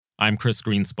I'm Chris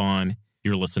Greenspan.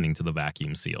 You're listening to The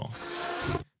Vacuum Seal.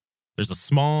 There's a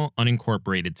small,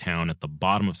 unincorporated town at the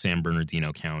bottom of San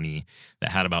Bernardino County that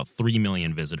had about 3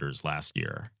 million visitors last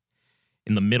year.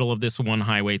 In the middle of this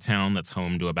one-highway town that's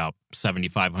home to about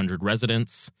 7,500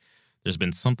 residents, there's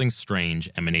been something strange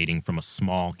emanating from a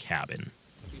small cabin.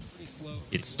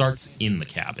 It starts in the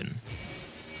cabin.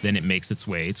 Then it makes its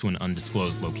way to an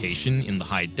undisclosed location in the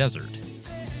high desert.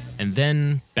 And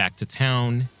then back to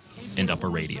town and up a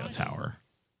radio tower.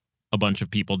 A bunch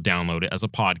of people download it as a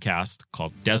podcast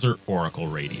called Desert Oracle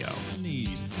Radio.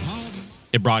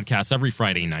 It broadcasts every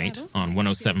Friday night on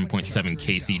 107.7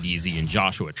 KCDZ in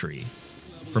Joshua Tree.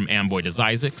 From Amboy to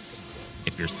Zysix,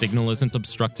 if your signal isn't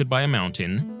obstructed by a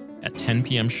mountain, at 10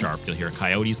 p.m. sharp, you'll hear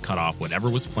coyotes cut off whatever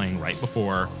was playing right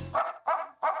before,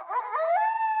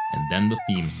 and then the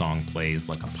theme song plays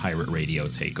like a pirate radio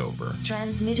takeover.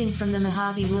 Transmitting from the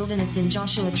Mojave Wilderness in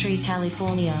Joshua Tree,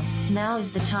 California. Now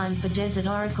is the time for Desert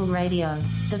Oracle Radio,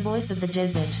 the voice of the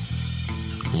desert.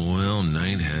 Well,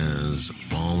 night has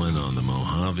fallen on the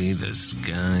Mojave. The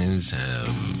skies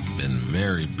have been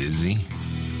very busy,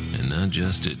 and not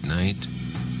just at night.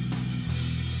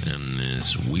 And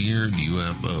this weird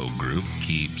UFO group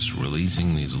keeps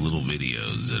releasing these little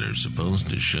videos that are supposed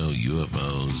to show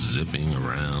UFOs zipping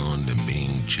around and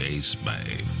being chased by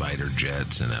fighter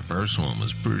jets, and that first one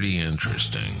was pretty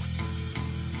interesting.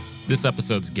 This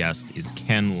episode's guest is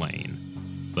Ken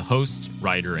Layne, the host,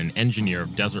 writer, and engineer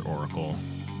of Desert Oracle,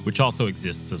 which also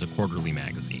exists as a quarterly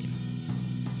magazine.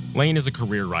 Layne is a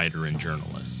career writer and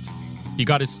journalist. He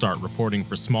got his start reporting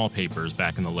for small papers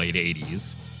back in the late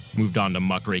 80s, moved on to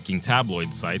muckraking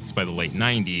tabloid sites by the late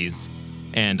 90s,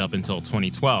 and up until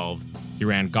 2012, he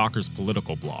ran Gawker's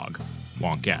political blog,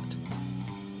 Wonkette.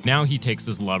 Now he takes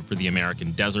his love for the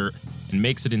American desert and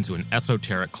makes it into an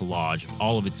esoteric collage of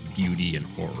all of its beauty and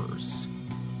horrors.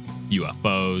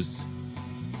 UFOs,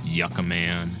 Yucca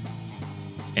Man,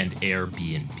 and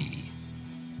Airbnb.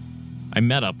 I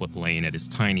met up with Layne at his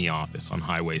tiny office on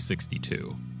Highway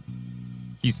 62.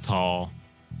 He's tall,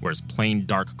 wears plain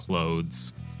dark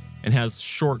clothes, and has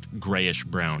short,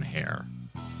 grayish-brown hair.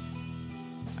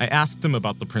 I asked him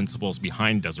about the principles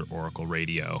behind Desert Oracle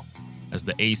Radio, as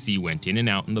the AC went in and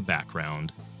out in the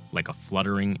background like a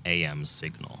fluttering AM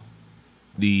signal.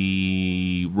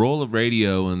 The role of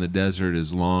radio in the desert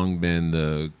has long been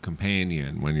the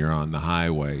companion when you're on the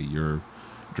highway. You're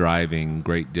driving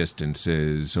great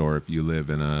distances, or if you live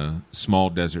in a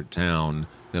small desert town,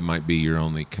 that might be your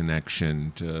only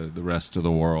connection to the rest of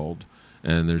the world.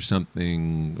 And there's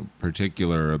something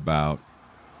particular about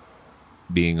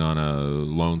being on a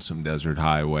lonesome desert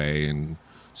highway and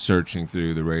searching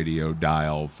through the radio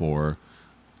dial for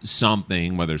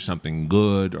something, whether something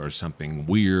good or something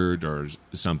weird or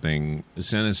something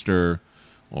sinister,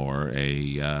 or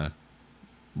a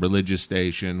religious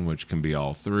station, which can be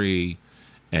all three.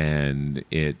 And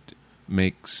it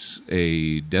makes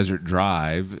a desert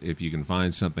drive, if you can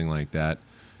find something like that,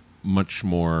 much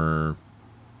more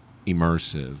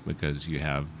immersive because you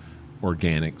have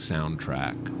organic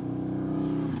soundtrack.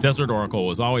 Desert Oracle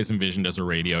was always envisioned as a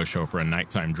radio show for a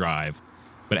nighttime drive,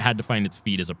 but it had to find its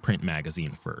feet as a print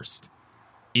magazine first.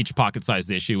 Each pocket-sized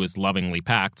issue is lovingly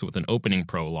packed with an opening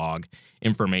prologue,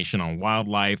 information on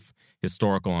wildlife,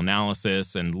 historical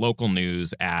analysis, and local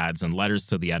news, ads, and letters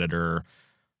to the editor,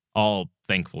 all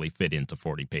thankfully fit into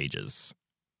 40 pages.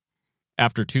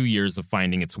 After 2 years of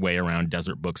finding its way around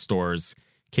desert bookstores,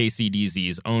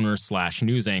 KCDZ's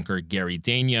owner/news anchor Gary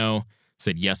Daigneault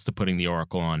said yes to putting the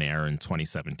Oracle on air in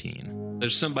 2017.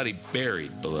 There's somebody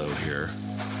buried below here.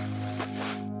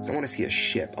 I want to see a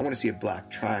ship. I want to see a black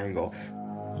triangle.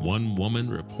 One woman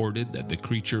reported that the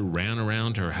creature ran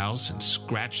around her house and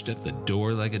scratched at the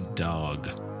door like a dog.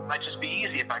 It might just be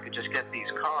easy if I could just get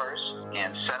these cars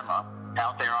and set them up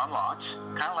out there on lots,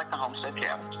 kind of like the homestead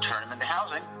cabins, turn them into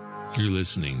housing. You're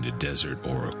listening to Desert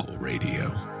Oracle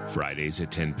Radio. Fridays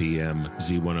at 10 p.m.,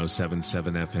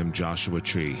 Z1077 FM Joshua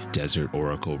Tree, Desert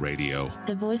Oracle Radio.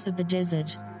 The voice of the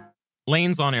desert.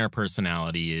 Layne's on-air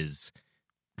personality is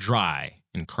dry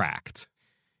and cracked.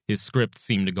 His scripts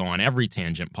seem to go on every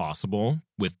tangent possible,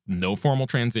 with no formal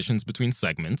transitions between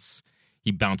segments.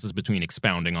 He bounces between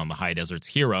expounding on the high desert's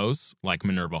heroes, like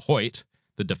Minerva Hoyt,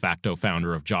 the de facto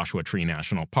founder of Joshua Tree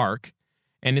National Park,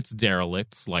 and its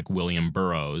derelicts like William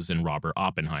Burroughs and Robert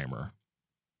Oppenheimer.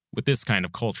 With this kind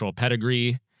of cultural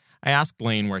pedigree, I asked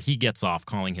Layne where he gets off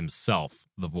calling himself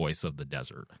the voice of the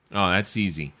desert. Oh, that's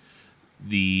easy.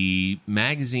 The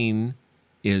magazine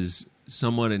is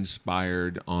somewhat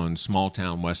inspired on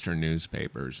small-town Western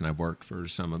newspapers, and I've worked for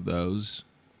some of those,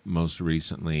 most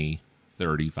recently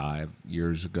 35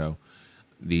 years ago.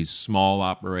 these small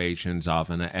operations,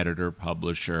 often an editor,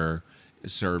 publisher,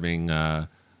 serving a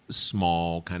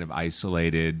small, kind of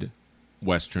isolated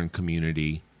Western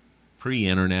community,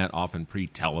 pre-internet, often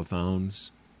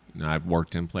pre-telephones. I've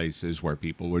worked in places where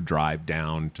people would drive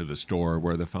down to the store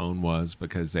where the phone was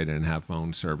because they didn't have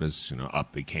phone service,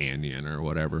 up the canyon or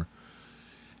whatever.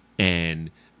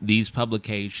 And these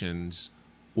publications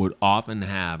would often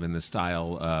have, in the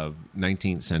style of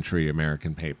 19th century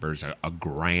American papers, a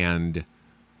grand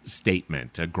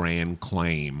statement, a grand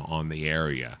claim on the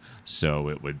area. So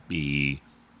it would be,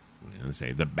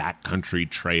 say, the backcountry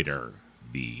trader,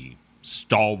 the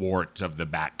stalwart of the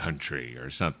backcountry or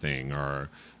something, or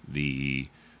the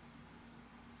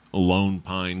Lone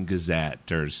Pine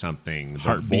Gazette or something,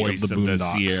 the voice of the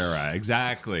Sierra.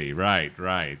 Exactly, right.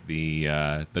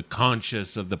 The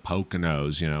conscious of the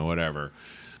Poconos, whatever.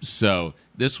 So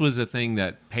this was a thing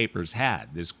that papers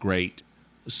had, this great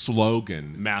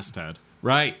slogan. Masthead.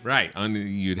 Right.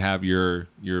 You'd have your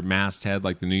masthead,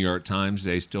 like the New York Times.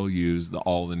 They still use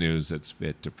all the news that's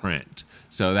fit to print.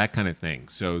 So that kind of thing.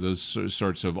 So those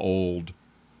sorts of old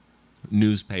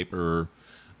newspaper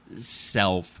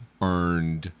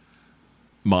self-earned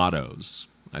mottos,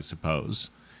 I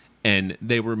suppose. And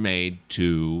they were made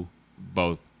to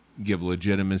both give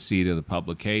legitimacy to the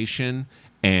publication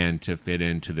and to fit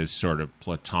into this sort of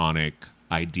platonic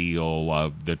ideal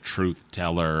of the truth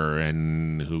teller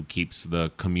and who keeps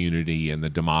the community and the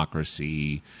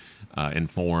democracy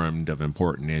informed of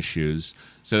important issues.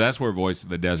 So that's where Voice of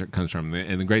the Desert comes from.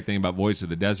 And the great thing about Voice of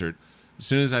the Desert, as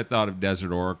soon as I thought of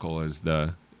Desert Oracle as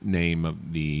the name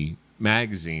of the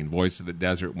magazine, Voice of the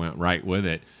Desert went right with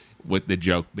it, with the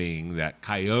joke being that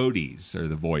coyotes are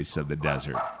the voice of the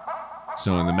desert.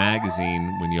 So in the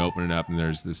magazine, when you open it up and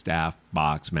there's the staff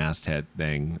box masthead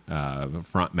thing,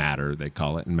 front matter, they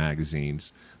call it in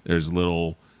magazines, there's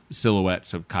little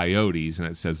silhouettes of coyotes, and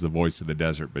it says the Voice of the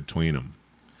Desert between them.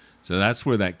 So that's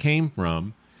where that came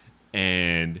from.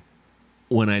 And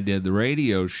when I did the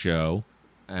radio show,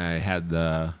 I had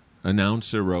the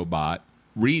announcer robot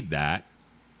read that,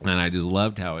 and I just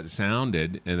loved how it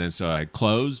sounded. And then so I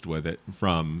closed with it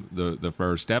from the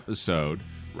first episode.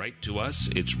 Write to us.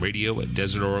 It's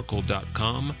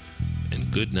radio@desertoracle.com.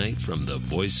 And good night from the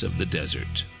Voice of the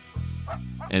Desert.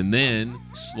 And then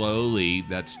slowly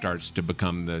that starts to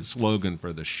become the slogan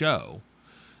for the show,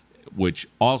 which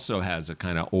also has a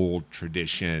kind of old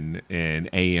tradition in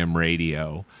AM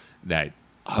radio that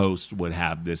hosts would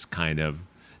have this kind of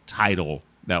title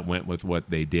that went with what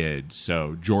they did.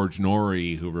 So George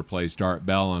Norrie, who replaced Art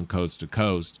Bell on Coast to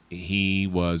Coast, he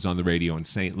was on the radio in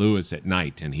St. Louis at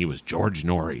night, and he was George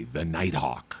Norrie, the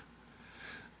Nighthawk.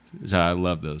 So I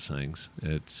love those things.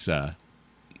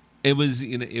 It was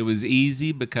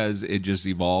easy because it just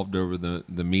evolved over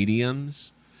the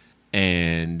mediums,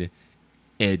 and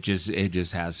it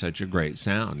just has such a great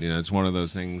sound. It's one of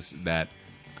those things that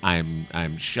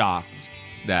I'm shocked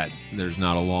that there's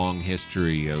not a long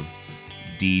history of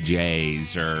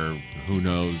DJs or who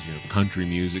knows, country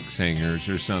music singers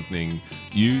or something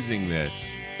using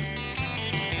this.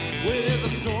 With a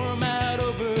storm out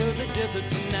over the desert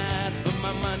tonight, but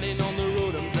my mind ain't on the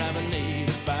road, I'm driving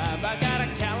 85. I got a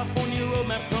California road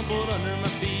map crumpled under my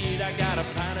feet. I got a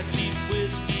pint of cheap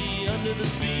whiskey under the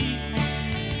seat.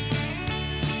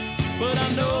 But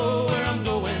I know where I'm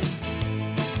going,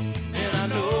 and I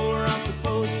know where I'm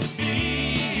supposed to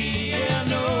be. Yeah, I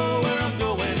know where I'm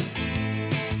going,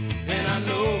 and I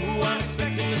know who I'm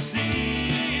expecting to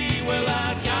see. Well,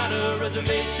 I got a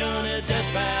reservation at Death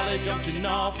Valley Junction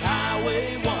off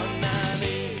Highway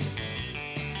 190.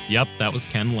 Yep, that was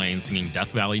Ken Layne singing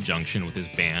Death Valley Junction with his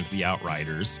band, The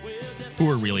Outriders, who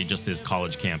were really just his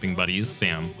college camping buddies,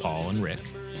 Sam, Paul, and Rick.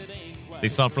 They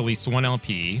self-released one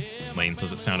LP. Layne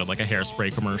says it sounded like a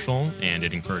Hairspray commercial, and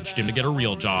it encouraged him to get a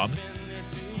real job.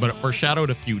 But it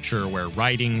foreshadowed a future where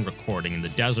writing, recording, and the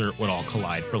desert would all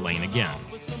collide for Layne again.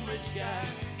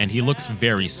 And he looks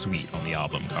very sweet on the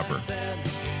album cover.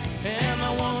 And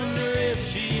I wonder if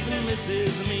she even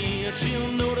misses me, if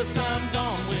she'll notice I'm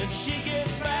gone when she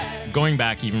gets back. Going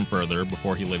back even further,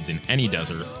 before he lived in any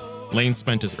desert, Layne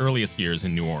spent his earliest years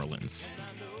in New Orleans.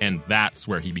 And that's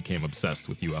where he became obsessed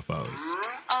with UFOs.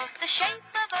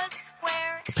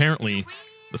 Apparently,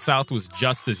 the South was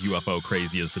just as UFO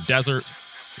crazy as the desert,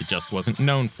 it just wasn't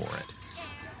known for it.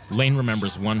 Layne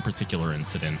remembers one particular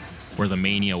incident where the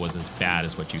mania was as bad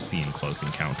as what you see in Close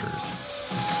Encounters.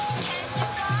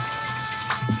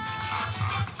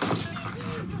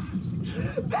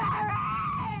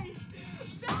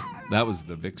 That was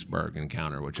the Vicksburg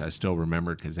encounter, which I still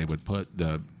remember because they would put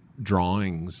the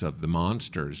drawings of the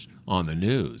monsters on the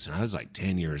news. And I was like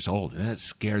 10 years old, and that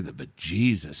scared the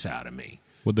bejesus out of me.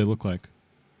 What'd they look like?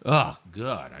 Oh,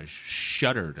 God. I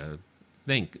shudder to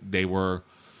think. They were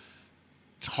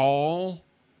tall,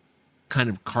 kind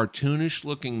of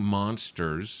cartoonish-looking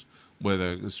monsters with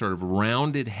a sort of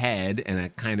rounded head and a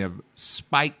kind of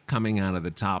spike coming out of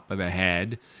the top of the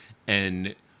head.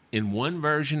 And in one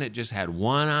version, it just had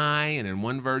one eye, and in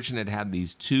one version, it had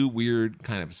these two weird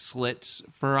kind of slits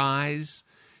for eyes.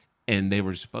 And they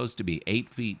were supposed to be 8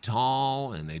 feet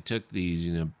tall, and they took these,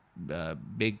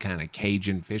 big kind of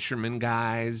Cajun fisherman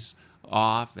guys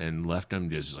off and left them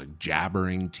just like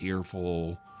jabbering,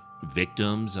 tearful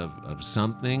victims of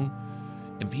something.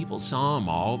 And people saw them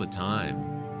all the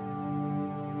time.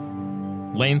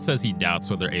 Layne says he doubts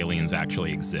whether aliens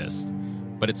actually exist,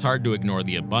 but it's hard to ignore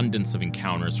the abundance of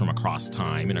encounters from across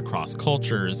time and across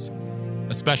cultures,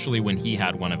 especially when he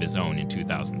had one of his own in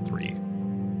 2003.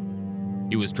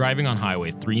 He was driving on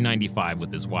Highway 395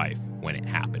 with his wife when it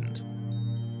happened.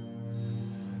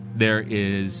 There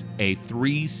is a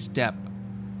 3-step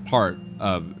part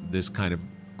of this kind of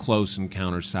close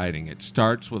encounter sighting. It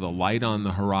starts with a light on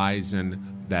the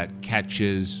horizon that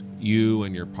catches you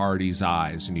and your party's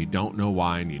eyes, and you don't know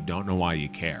why, and you don't know why you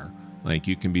care. Like,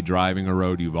 you can be driving a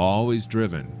road you've always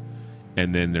driven,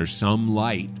 and then there's some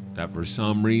light that for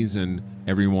some reason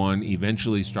everyone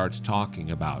eventually starts talking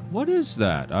about. What is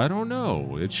that? I don't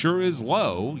know. It sure is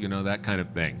low, that kind of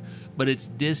thing. But it's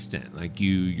distant. Like,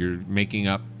 you're making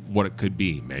up what it could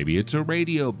be. Maybe it's a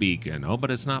radio beacon. Oh, but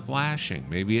it's not flashing.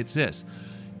 Maybe it's this.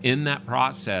 In that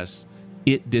process,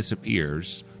 it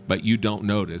disappears, but you don't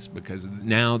notice because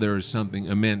now there is something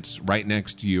immense right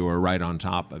next to you or right on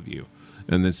top of you.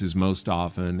 And this is most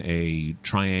often a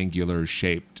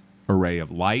triangular-shaped array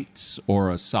of lights or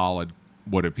a solid,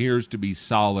 what appears to be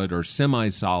solid or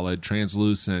semi-solid,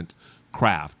 translucent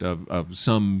craft of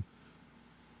some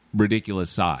ridiculous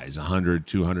size, 100,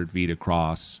 200 feet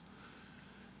across.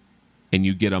 And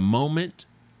you get a moment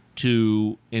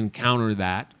to encounter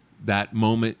that. That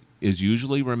moment is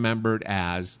usually remembered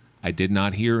as, I did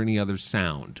not hear any other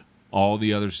sound. All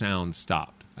the other sounds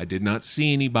stopped. I did not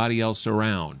see anybody else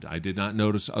around. I did not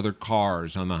notice other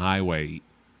cars on the highway.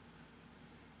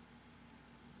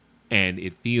 And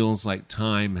it feels like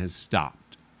time has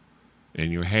stopped.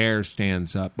 And your hair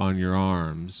stands up on your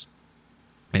arms.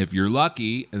 If you're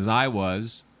lucky, as I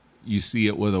was, you see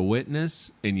it with a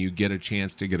witness and you get a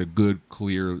chance to get a good,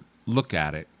 clear look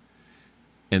at it.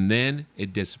 And then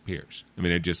it disappears. I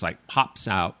mean, it just like pops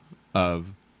out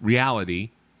of reality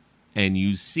and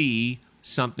you see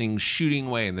something shooting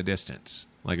away in the distance,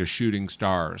 like a shooting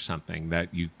star or something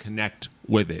that you connect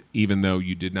with it, even though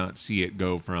you did not see it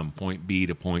go from point B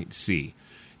to point C.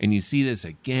 And you see this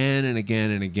again and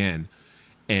again and again.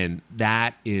 And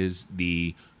that is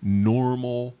the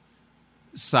normal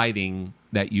sighting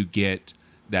that you get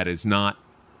that is not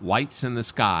lights in the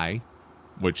sky,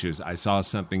 which is, I saw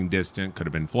something distant, could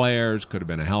have been flares, could have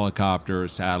been a helicopter, a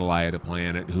satellite, a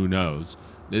planet, who knows.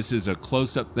 This is a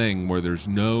close-up thing where there's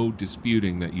no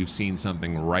disputing that you've seen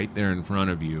something right there in front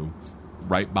of you,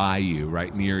 right by you,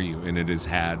 right near you, and it has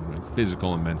had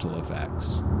physical and mental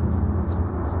effects.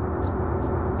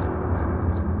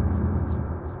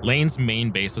 Layne's main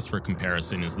basis for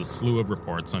comparison is the slew of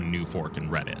reports on New Fork and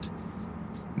Reddit.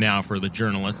 Now, for the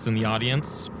journalists in the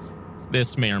audience,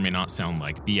 this may or may not sound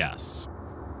like BS.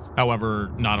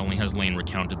 However, not only has Layne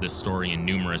recounted this story in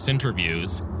numerous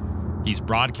interviews, he's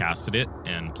broadcasted it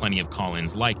and plenty of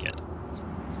call-ins like it.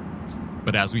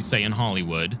 But as we say in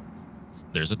Hollywood,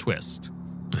 there's a twist.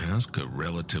 Ask a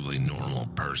relatively normal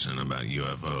person about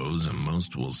UFOs and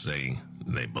most will say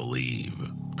they believe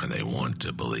or they want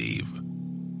to believe.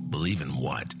 Believe in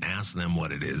what? Ask them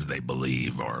what it is they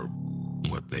believe or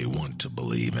what they want to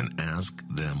believe and ask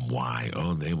them why.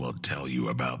 Oh, they will tell you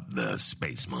about the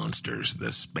space monsters,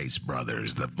 the space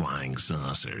brothers, the flying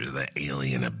saucers, the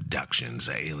alien abductions,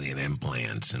 the alien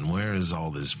implants. And where is all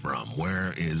this from?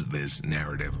 Where is this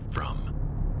narrative from?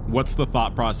 What's the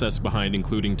thought process behind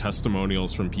including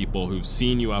testimonials from people who've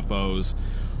seen UFOs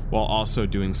while also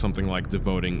doing something like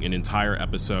devoting an entire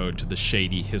episode to the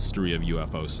shady history of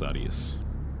UFO studies?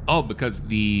 Oh, because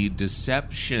the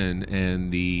deception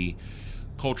and the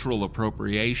cultural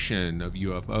appropriation of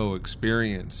UFO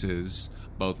experiences,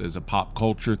 both as a pop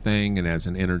culture thing and as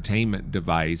an entertainment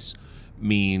device,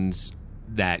 means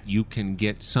that you can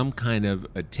get some kind of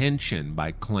attention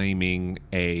by claiming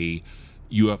a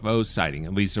UFO sighting.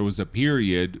 At least there was a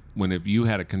period when if you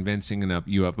had a convincing enough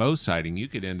UFO sighting, you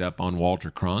could end up on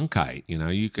Walter Cronkite.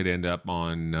 You could end up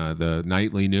on the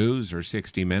Nightly News or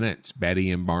 60 Minutes, Betty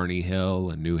and Barney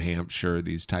Hill in New Hampshire,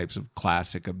 these types of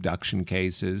classic abduction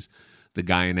cases. The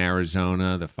guy in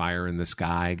Arizona, the fire in the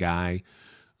sky guy,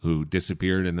 who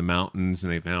disappeared in the mountains,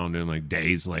 and they found him like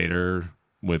days later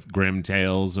with grim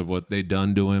tales of what they'd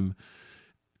done to him.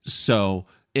 So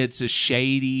it's a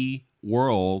shady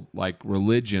world like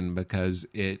religion because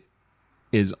it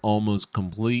is almost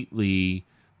completely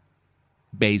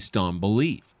based on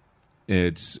belief.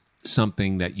 It's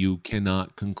something that you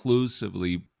cannot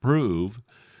conclusively prove,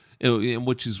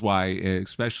 which is why,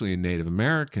 especially in Native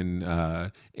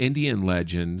American Indian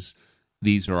legends,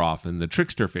 these are often the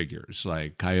trickster figures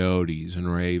like coyotes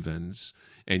and ravens.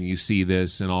 And you see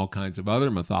this in all kinds of other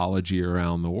mythology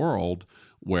around the world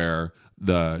where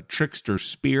the trickster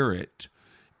spirit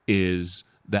is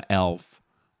the elf,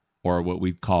 or what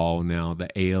we call now the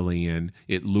alien.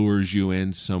 It lures you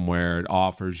in somewhere. It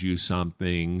offers you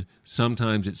something.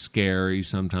 Sometimes it's scary.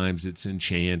 Sometimes it's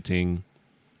enchanting.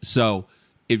 So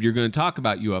if you're going to talk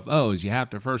about UFOs, you have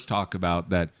to first talk about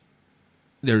that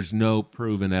there's no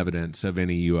proven evidence of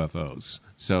any UFOs.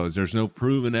 So as there's no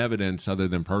proven evidence other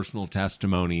than personal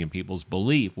testimony and people's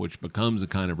belief, which becomes a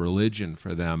kind of religion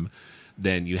for them,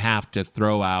 then you have to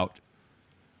throw out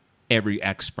every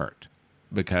expert,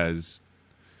 because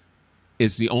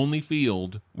it's the only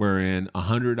field where in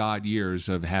 100-odd years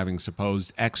of having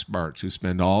supposed experts who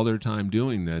spend all their time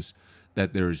doing this,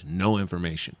 that there's no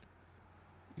information.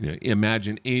 You know,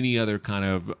 imagine any other kind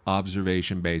of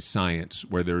observation-based science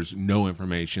where there's no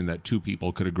information that two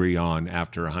people could agree on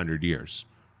after 100 years.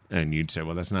 And you'd say,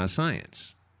 well, that's not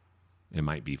science. It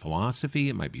might be philosophy,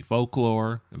 it might be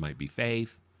folklore, it might be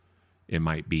faith, it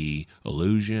might be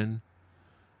illusion,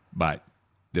 but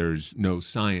there's no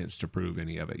science to prove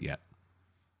any of it yet.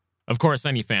 Of course,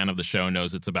 any fan of the show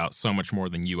knows it's about so much more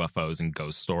than UFOs and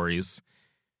ghost stories.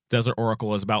 Desert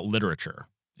Oracle is about literature.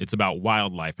 It's about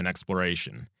wildlife and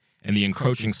exploration, and the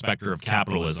encroaching specter of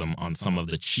capitalism on some of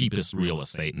the cheapest real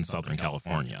estate in Southern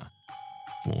California.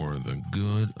 For the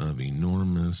good of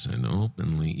enormous and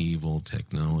openly evil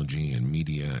technology and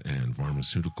media and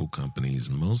pharmaceutical companies,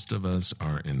 most of us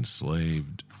are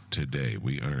enslaved today.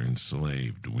 We are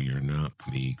enslaved. We are not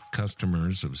the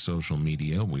customers of social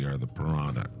media. We are the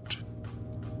product.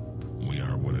 We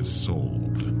are what is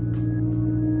sold.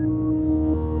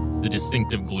 The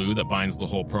distinctive glue that binds the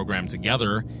whole program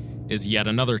together is yet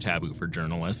another taboo for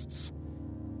journalists.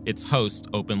 Its host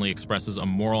openly expresses a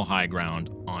moral high ground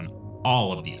on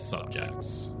all of these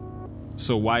subjects.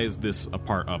 So why is this a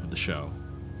part of the show?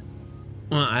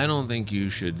 Well, I don't think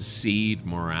you should cede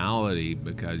morality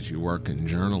because you work in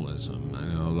journalism. I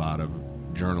know a lot of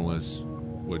journalists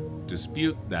would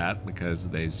dispute that because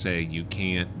they say you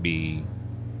can't be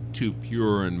too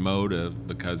pure in motive,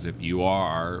 because if you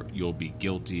are, you'll be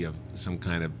guilty of some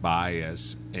kind of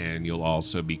bias, and you'll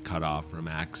also be cut off from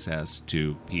access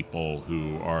to people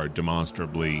who are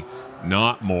demonstrably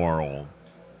not moral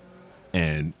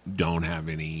and don't have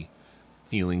any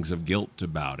feelings of guilt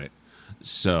about it.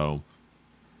 So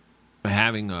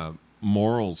having a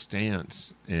moral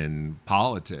stance in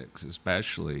politics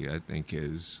especially, I think,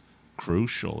 is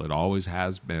crucial. It always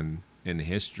has been in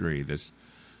history. This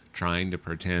trying to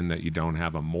pretend that you don't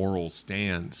have a moral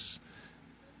stance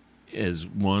is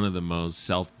one of the most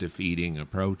self-defeating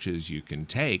approaches you can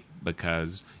take,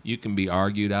 because you can be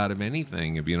argued out of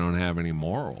anything if you don't have any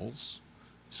morals.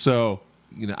 So,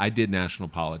 you know, I did national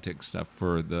politics stuff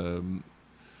for the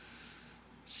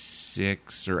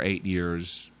 6 or 8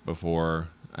 years before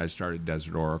I started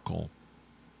Desert Oracle.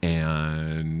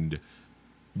 And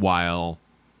while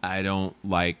I don't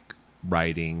like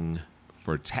writing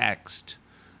for text,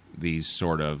 these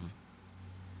sort of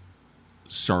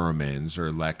sermons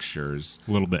or lectures,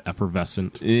 A little bit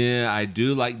effervescent. yeah, I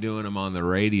do like doing them on the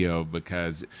radio,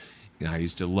 because you know, I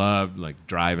used to love like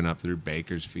driving up through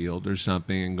Bakersfield or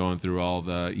something and going through all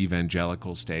the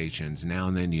evangelical stations. Now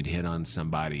and then you'd hit on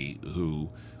somebody who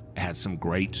had some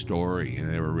great story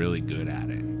and they were really good at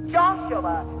it.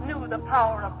 Joshua knew the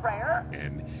power of prayer.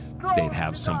 And they'd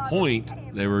have some point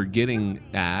they were getting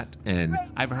at. And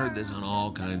I've heard this on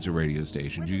all kinds of radio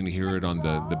stations. You can hear it on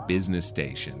the business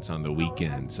stations on the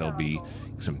weekends. There'll be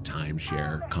some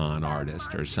timeshare con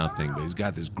artist or something, but he's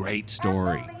got this great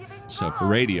story. So for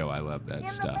radio, I love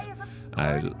that stuff.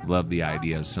 I love the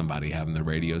idea of somebody having the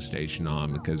radio station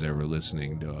on because they were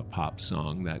listening to a pop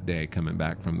song that day coming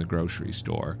back from the grocery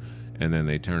store. And then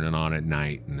they turn it on at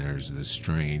night and there's this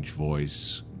strange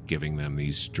voice giving them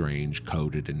these strange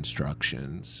coded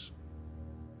instructions.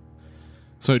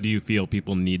 So do you feel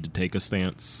people need to take a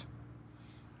stance?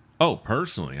 Oh,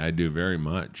 personally, I do very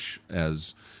much.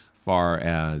 As far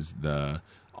as the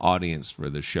audience for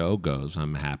the show goes,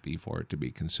 I'm happy for it to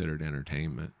be considered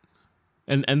entertainment.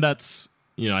 And that's,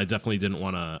 you know, I definitely didn't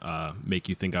want to make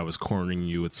you think I was cornering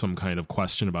you with some kind of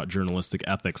question about journalistic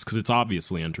ethics, because it's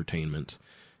obviously entertainment.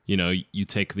 You know, you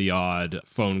take the odd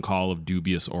phone call of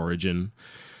dubious origin.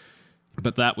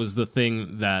 But that was the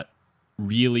thing that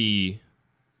really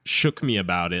shook me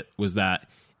about it, was that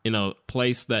in a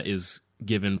place that is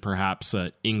given perhaps an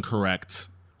incorrect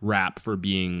rap for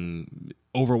being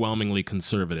overwhelmingly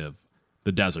conservative,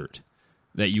 the desert,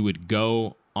 that you would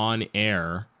go on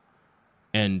air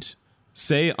and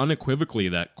say unequivocally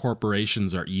that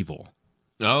corporations are evil.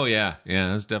 Oh, yeah.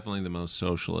 Yeah, that's definitely the most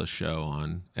socialist show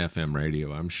on FM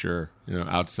radio, I'm sure. You know,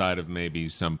 outside of maybe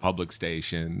some public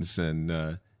stations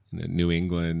and New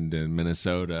England and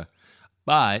Minnesota.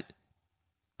 But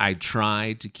I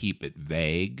try to keep it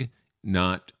vague,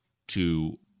 not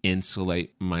to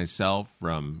insulate myself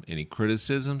from any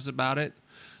criticisms about it,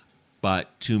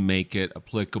 but to make it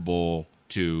applicable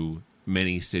to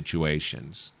many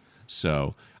situations.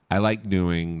 So I like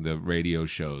doing the radio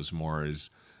shows more as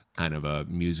kind of a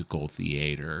musical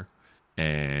theater.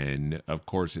 And of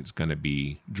course, it's going to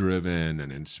be driven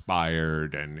and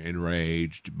inspired and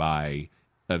enraged by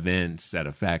events that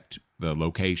affect the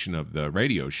location of the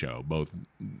radio show, both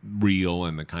real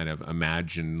and the kind of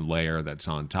imagined layer that's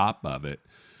on top of it.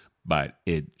 But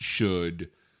it should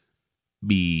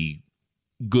be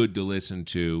good to listen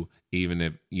to, even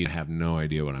if you have no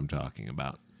idea what I'm talking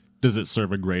about. Does it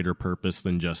serve a greater purpose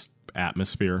than just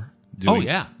atmosphere?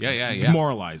 Yeah.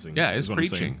 Moralizing. Yeah, it's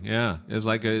preaching. Yeah, it's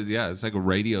like a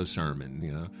radio sermon.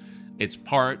 You know, it's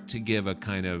part to give a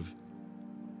kind of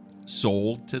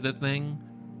soul to the thing,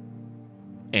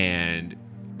 and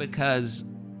because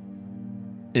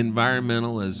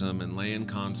environmentalism and land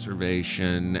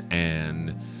conservation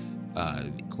and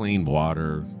clean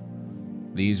water,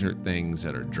 these are things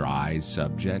that are dry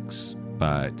subjects,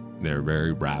 but they're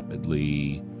very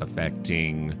rapidly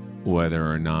affecting whether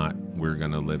or not we're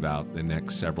going to live out the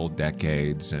next several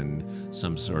decades in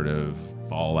some sort of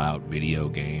Fallout video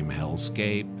game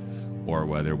hellscape, or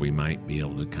whether we might be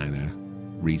able to kind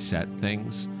of reset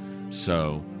things.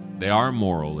 So they are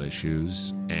moral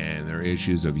issues, and they're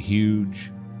issues of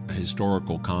huge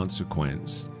historical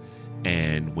consequence.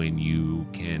 And when you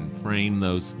can frame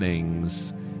those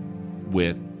things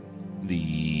with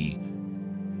the,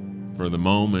 for the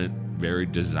moment, very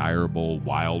desirable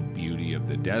wild beauty of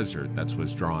the desert, that's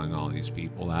what's drawing all these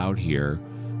people out here.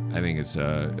 I think it's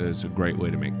a great way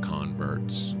to make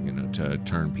converts, you know, to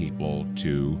turn people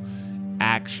to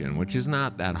action, which is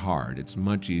not that hard. It's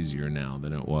much easier now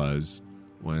than it was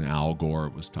when Al Gore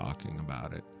was talking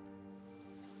about it.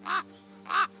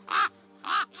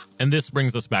 And this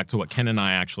brings us back to what Ken and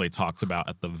I actually talked about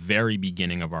at the very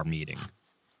beginning of our meeting.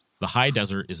 The high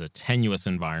desert is a tenuous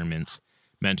environment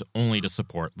meant only to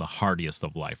support the hardiest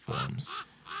of life forms.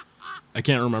 I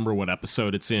can't remember what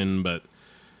episode it's in, but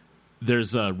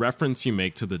there's a reference you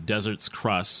make to the desert's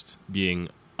crust being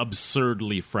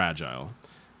absurdly fragile.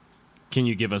 Can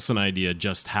you give us an idea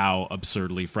just how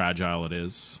absurdly fragile it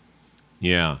is?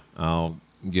 Yeah, I'll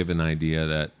give an idea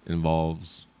that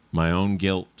involves my own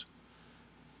guilt.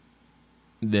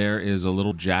 There is a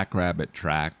little jackrabbit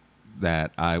track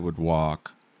that I would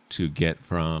walk to get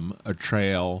from a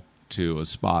trail to a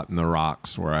spot in the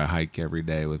rocks where I hike every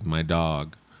day with my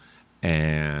dog.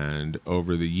 And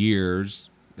over the years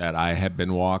that I have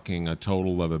been walking a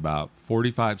total of about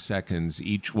 45 seconds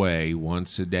each way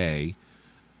once a day,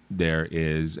 there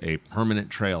is a permanent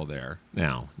trail there.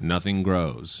 Now, nothing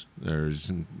grows.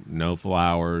 There's no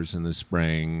flowers in the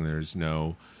spring. There's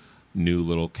no new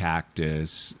little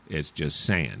cactus. It's just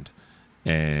sand.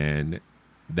 And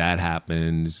that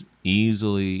happens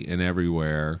easily and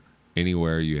everywhere.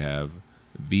 Anywhere you have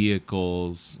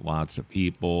vehicles, lots of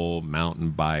people,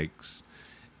 mountain bikes.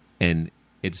 And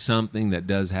it's something that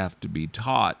does have to be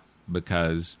taught,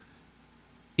 because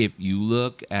if you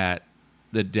look at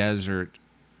the desert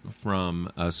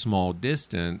from a small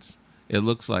distance, it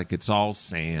looks like it's all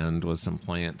sand with some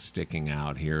plants sticking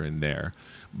out here and there.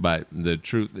 But the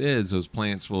truth is, those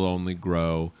plants will only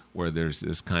grow where there's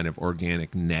this kind of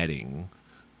organic netting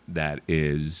that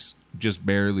is just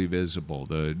barely visible,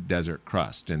 the desert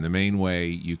crust. And the main way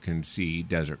you can see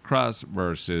desert crust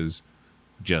versus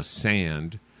just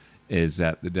sand is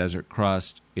that the desert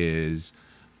crust is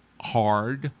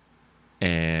hard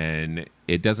and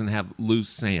it doesn't have loose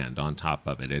sand on top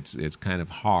of it. It's kind of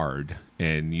hard,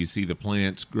 and you see the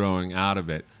plants growing out of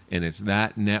it, and it's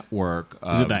that network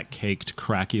of... Is it that caked,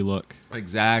 cracky look?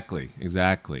 Exactly.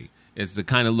 It's the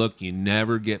kind of look you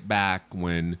never get back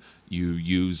when you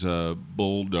use a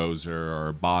bulldozer or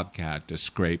a bobcat to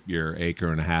scrape your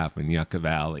acre and a half in Yucca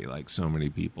Valley like so many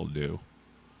people do.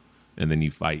 And then you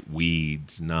fight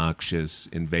weeds, noxious,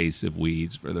 invasive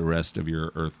weeds for the rest of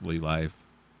your earthly life.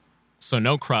 So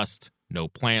no crust, no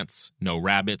plants, no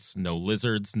rabbits, no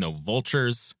lizards, no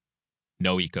vultures,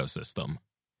 no ecosystem.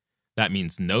 That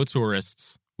means no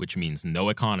tourists, which means no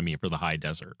economy for the high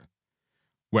desert.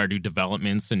 Where do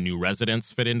developments and new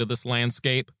residents fit into this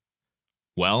landscape?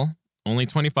 Well, only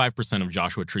 25% of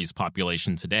Joshua Tree's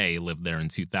population today lived there in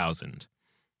 2000.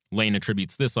 Layne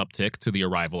attributes this uptick to the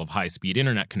arrival of high-speed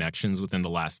internet connections within the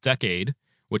last decade,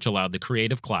 which allowed the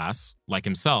creative class, like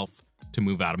himself, to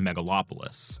move out of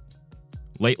megalopolis.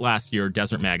 Late last year,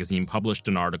 Desert Magazine published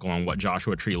an article on what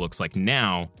Joshua Tree looks like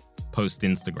now,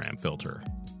 post-Instagram filter.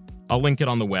 I'll link it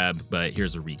on the web, but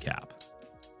here's a recap.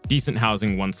 Decent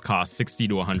housing once cost $60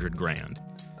 to $100 grand.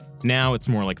 Now it's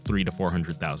more like $300,000 to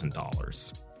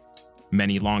 $400,000.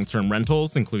 Many long-term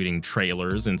rentals, including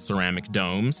trailers and ceramic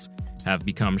domes, have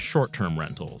become short-term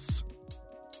rentals.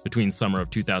 Between summer of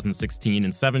 2016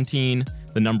 and 17,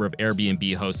 the number of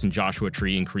Airbnb hosts in Joshua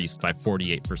Tree increased by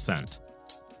 48%.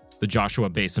 The Joshua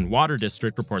Basin Water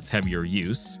District reports heavier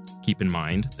use. Keep in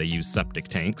mind, they use septic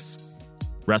tanks.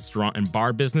 Restaurant and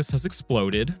bar business has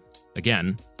exploded.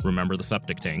 Again, remember the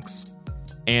septic tanks.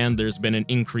 And there's been an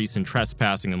increase in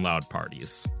trespassing and loud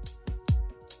parties.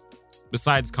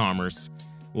 Besides commerce,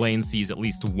 Layne sees at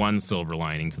least one silver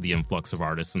lining to the influx of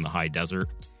artists in the high desert.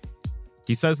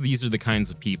 He says these are the kinds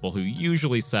of people who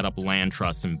usually set up land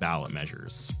trusts and ballot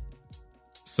measures.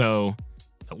 So,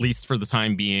 at least for the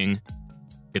time being,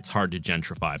 it's hard to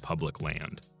gentrify public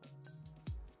land.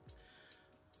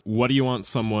 What do you want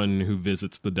someone who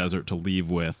visits the desert to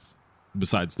leave with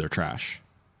besides their trash?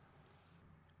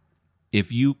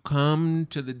 If you come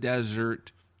to the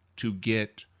desert to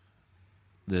get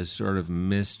this sort of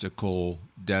mystical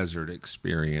desert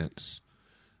experience,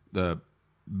 the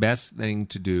best thing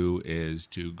to do is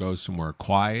to go somewhere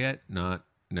quiet, not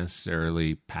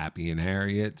necessarily Pappy and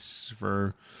Harriet's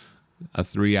for a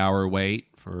 3-hour wait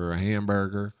for a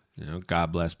hamburger. You know,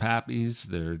 God bless Pappy's.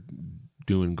 They're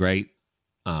doing great.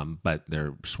 But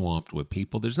they're swamped with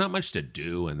people. There's not much to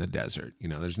do in the desert. You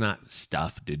know, there's not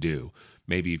stuff to do.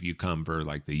 Maybe if you come for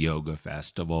like the yoga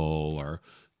festival or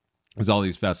there's all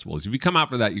these festivals. If you come out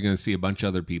for that, you're going to see a bunch of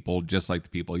other people, just like the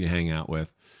people you hang out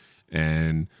with.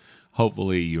 And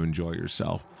hopefully you enjoy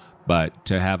yourself. But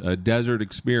to have a desert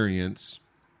experience,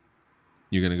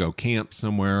 you're going to go camp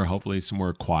somewhere, hopefully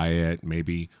somewhere quiet,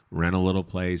 maybe rent a little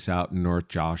place out in North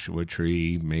Joshua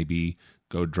Tree, maybe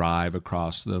go drive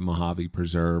across the Mojave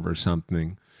Preserve or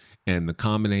something. And the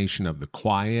combination of the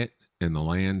quiet and the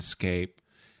landscape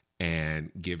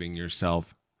and giving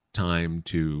yourself time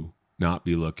to not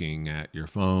be looking at your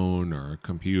phone or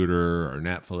computer or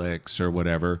Netflix or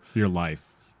whatever. Your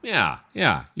life. Yeah.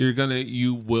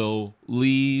 You will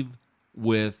leave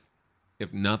with,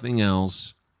 if nothing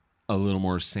else, a little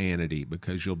more sanity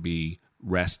because you'll be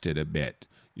rested a bit.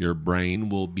 Your brain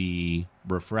will be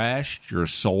refreshed. Your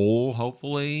soul,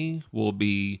 hopefully, will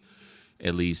be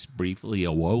at least briefly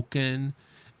awoken.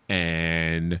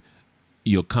 And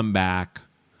you'll come back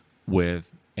with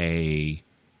a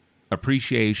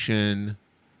appreciation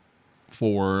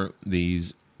for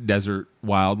these desert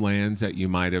wildlands that you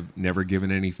might have never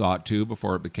given any thought to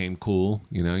before it became cool.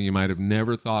 You know, you might have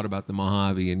never thought about the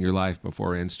Mojave in your life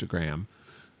before Instagram,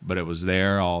 but it was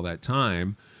there all that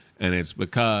time. And it's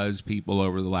because people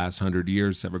over the last 100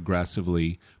 years have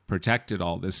aggressively protected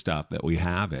all this stuff that we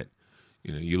have it.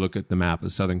 You know, you look at the map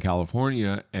of Southern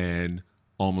California and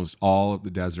almost all of the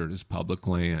desert is public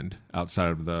land outside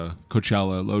of the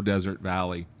Coachella, Low Desert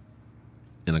Valley,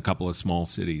 and a couple of small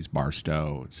cities,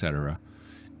 Barstow, etc.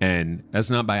 And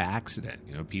that's not by accident.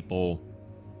 You know, people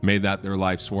made that their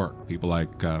life's work. People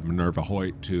like Minerva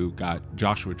Hoyt, who got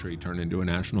Joshua Tree turned into a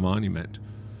national monument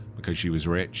because she was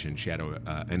rich and she had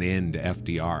an end to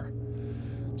FDR.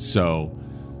 So,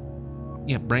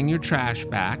 yeah, bring your trash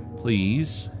back,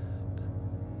 please.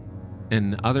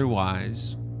 And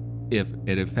otherwise, if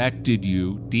it affected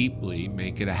you deeply,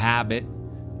 make it a habit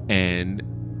and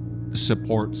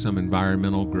support some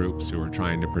environmental groups who are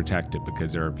trying to protect it,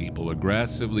 because there are people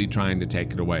aggressively trying to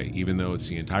take it away, even though it's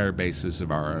the entire basis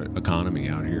of our economy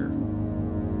out here.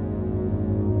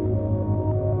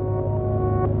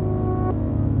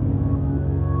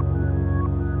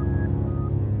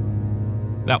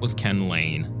 That was Ken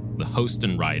Layne, the host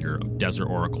and writer of Desert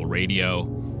Oracle Radio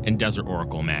and Desert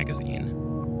Oracle Magazine.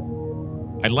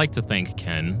 I'd like to thank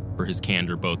Ken for his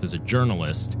candor both as a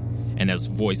journalist and as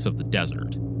voice of the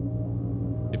desert.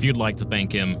 If you'd like to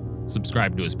thank him,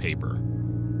 subscribe to his paper.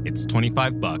 It's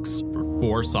 $25 for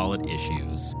 4 solid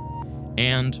issues.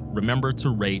 And remember to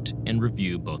rate and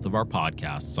review both of our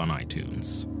podcasts on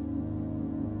iTunes.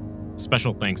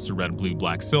 Special thanks to Red, Blue,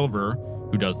 Black, Silver,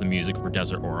 who does the music for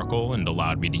Desert Oracle and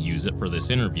allowed me to use it for this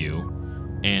interview,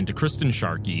 and to Kristen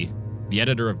Sharkey, the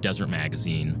editor of Desert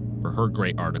Magazine, for her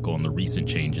great article on the recent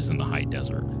changes in the high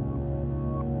desert.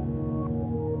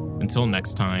 Until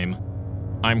next time,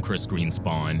 I'm Chris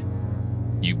Greenspawn.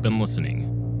 You've been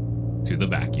listening to The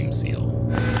Vacuum Seal.